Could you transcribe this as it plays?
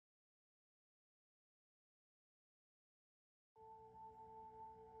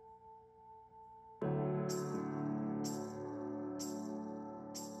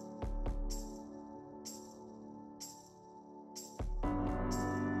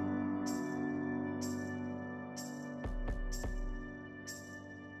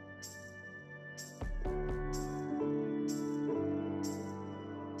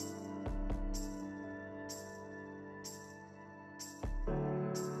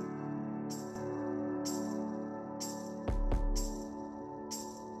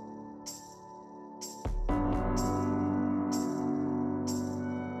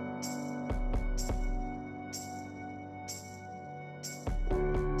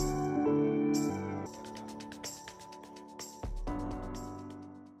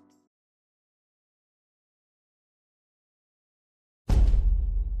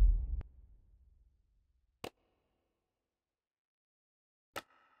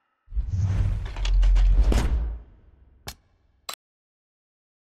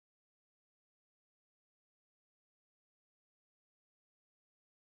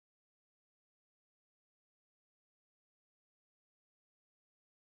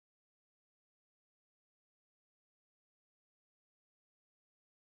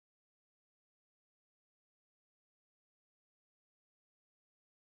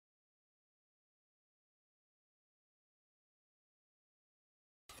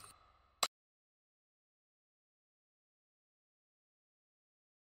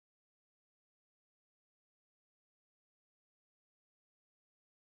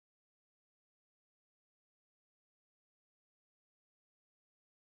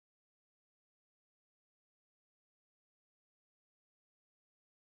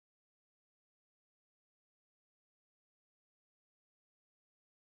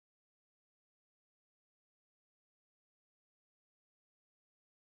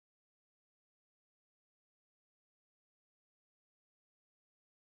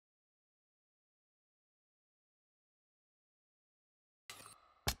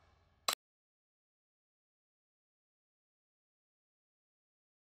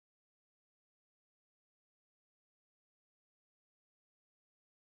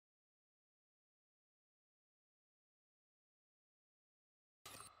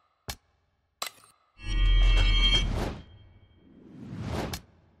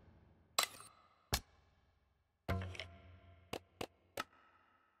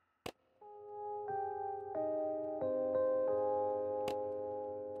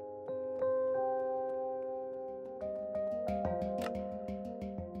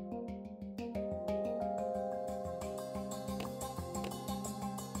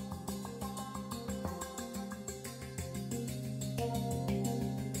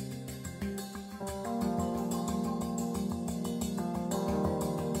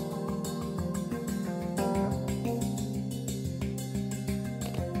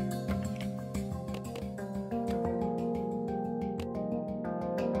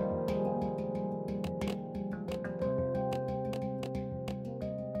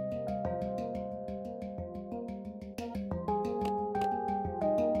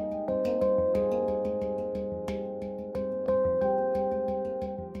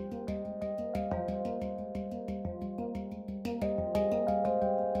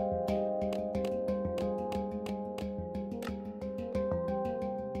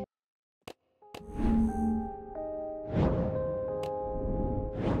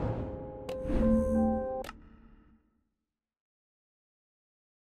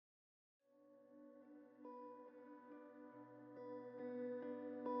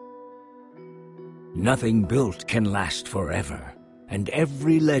Nothing built can last forever, and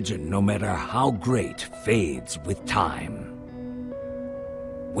every legend, no matter how great, fades with time.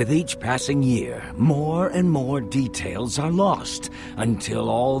 With each passing year, more and more details are lost,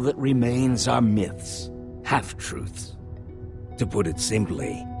 until all that remains are myths, half-truths. To put it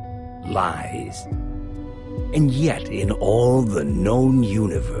simply, lies. And yet, in all the known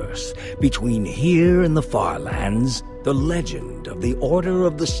universe, between here and the far lands, the legend of the Order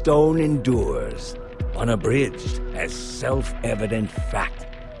of the Stone endures, unabridged as self-evident fact.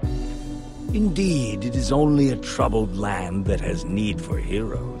 Indeed, it is only a troubled land that has need for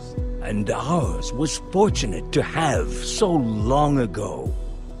heroes, and ours was fortunate to have so long ago.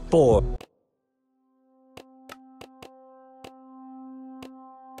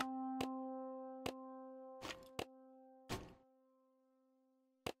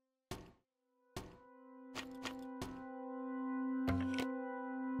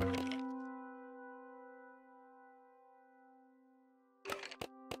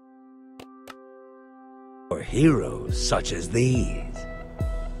 For heroes such as these.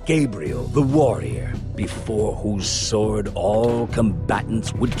 Gabriel the warrior, before whose sword all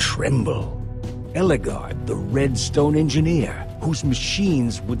combatants would tremble. Eligard the redstone engineer, whose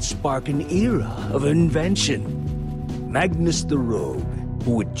machines would spark an era of invention. Magnus the rogue,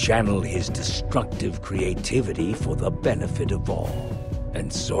 who would channel his destructive creativity for the benefit of all.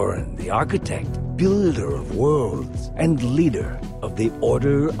 And Soren the architect, builder of worlds and leader of the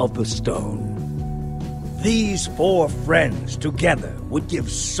Order of the Stone. These four friends together would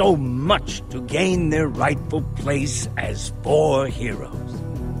give so much to gain their rightful place as four heroes.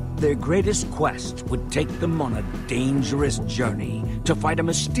 Their greatest quest would take them on a dangerous journey to fight a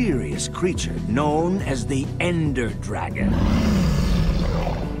mysterious creature known as the Ender Dragon.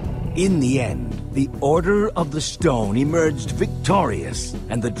 In the end, the Order of the Stone emerged victorious,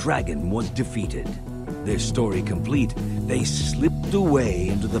 and the dragon was defeated. Their story complete, they slipped away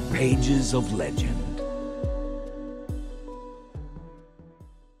into the pages of legend.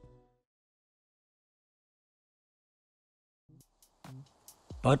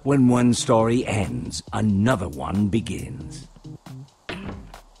 But when one story ends, another one begins.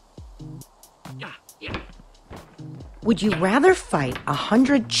 Would you rather fight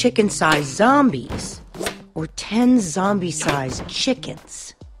 100 chicken-sized zombies or 10 zombie-sized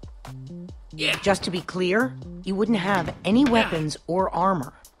chickens? Yeah. Just to be clear, you wouldn't have any weapons or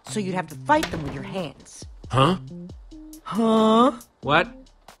armor, so you'd have to fight them with your hands. Huh? Huh? What?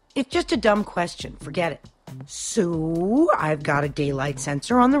 It's just a dumb question. Forget it. So, I've got a daylight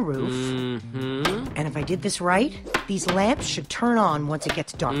sensor on the roof. Mm-hmm. And if I did this right, these lamps should turn on once it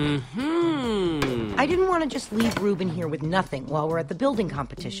gets dark. Mm-hmm. I didn't want to just leave Ruben here with nothing while we're at the building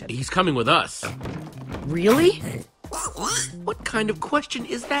competition. He's coming with us. Really? What kind of question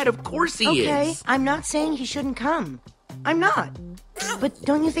is that? Of course he Okay, is. I'm not saying he shouldn't come. I'm not. But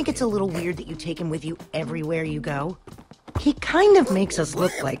don't you think it's a little weird that you take him with you everywhere you go? He kind of makes us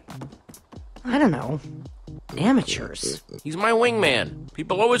look like, I don't know, amateurs. He's my wingman.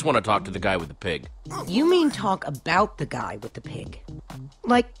 People always want to talk to the guy with the pig. You mean talk about the guy with the pig?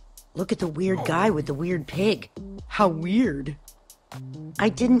 Like, look at the weird guy with the weird pig. How weird. I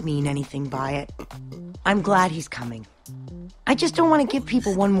didn't mean anything by it. I'm glad he's coming. I just don't want to give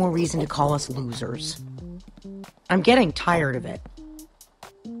people one more reason to call us losers. I'm getting tired of it.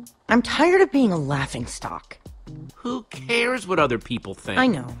 I'm tired of being a laughingstock. Who cares what other people think? I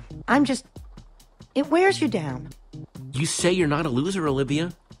know. It wears you down. You say you're not a loser,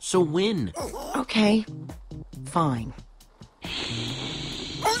 Olivia, so win. Okay. Fine. Did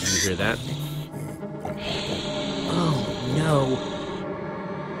you hear that? Oh, no.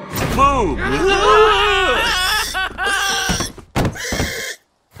 Boom!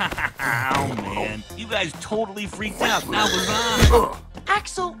 Oh, man. You guys totally freaked out. That was on.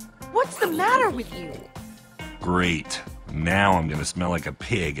 Axel, what's the matter with you? Great. Now I'm gonna smell like a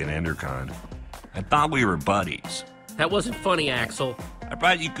pig in Endercon. I thought we were buddies. That wasn't funny, Axel. I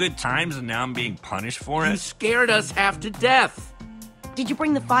brought you good times and now I'm being punished for You it? scared us half to death. Did you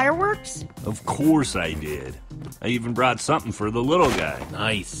bring the fireworks? Of course I did. I even brought something for the little guy.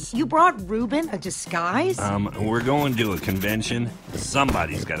 Nice. You brought Ruben a disguise? We're going to a convention.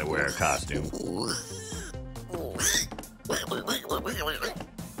 Somebody's gotta wear a costume.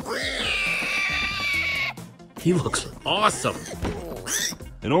 He looks awesome.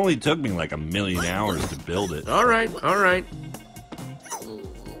 It only took me like 1,000,000 hours to build it. All right.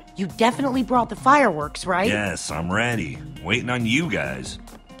 You definitely brought the fireworks, right? Yes, I'm ready. Waiting on you guys.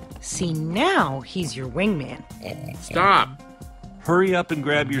 See, now he's your wingman. Stop. Hurry up and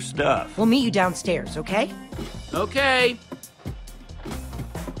grab your stuff. We'll meet you downstairs, okay? Okay.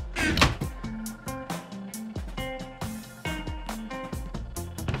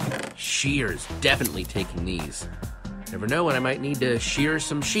 shears. Definitely taking these. Never know when I might need to shear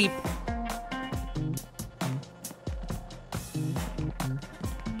some sheep.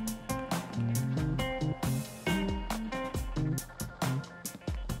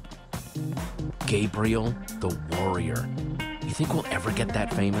 Gabriel the Warrior. You think we'll ever get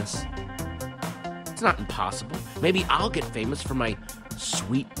that famous? It's not impossible. Maybe I'll get famous for my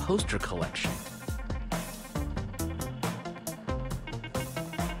sweet poster collection.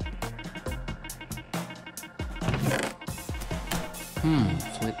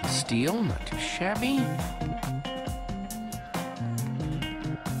 Flint and steel, not too shabby.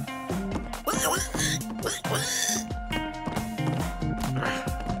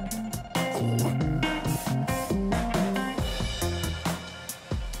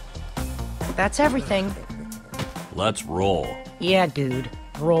 That's everything. Let's roll. Yeah, dude.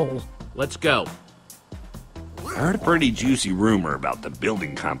 Roll. Let's go. I heard a pretty juicy rumor about the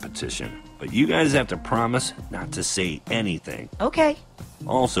building competition, but you guys have to promise not to say anything. Okay.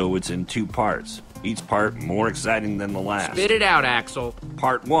 Also, it's in 2 parts, each part more exciting than the last. Spit it out, Axel.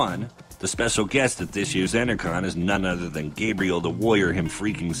 Part 1, the special guest at this year's Endercon is none other than Gabriel the Warrior him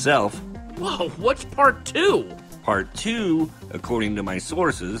freaking self. Whoa, what's part 2? Part 2, according to my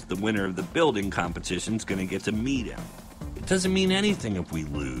sources, the winner of the building competition's gonna get to meet him. It doesn't mean anything if we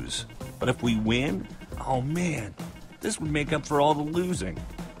lose, but if we win, oh man, this would make up for all the losing.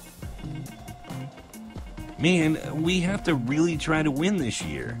 Man, we have to really try to win this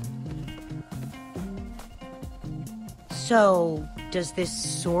year. So, does this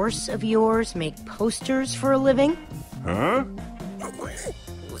source of yours make posters for a living? Huh?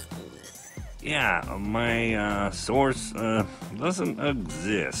 Yeah, my source doesn't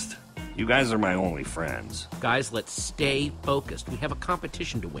exist. You guys are my only friends. Guys, let's stay focused. We have a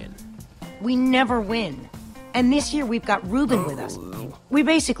competition to win. We never win. And this year we've got Ruben with us. We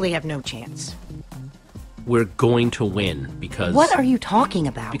basically have no chance. We're going to win because... What are you talking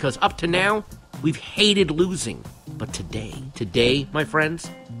about? Because up to now, we've hated losing. But today, my friends,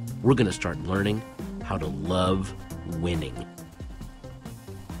 we're gonna start learning how to love winning.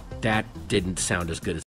 That didn't sound as good as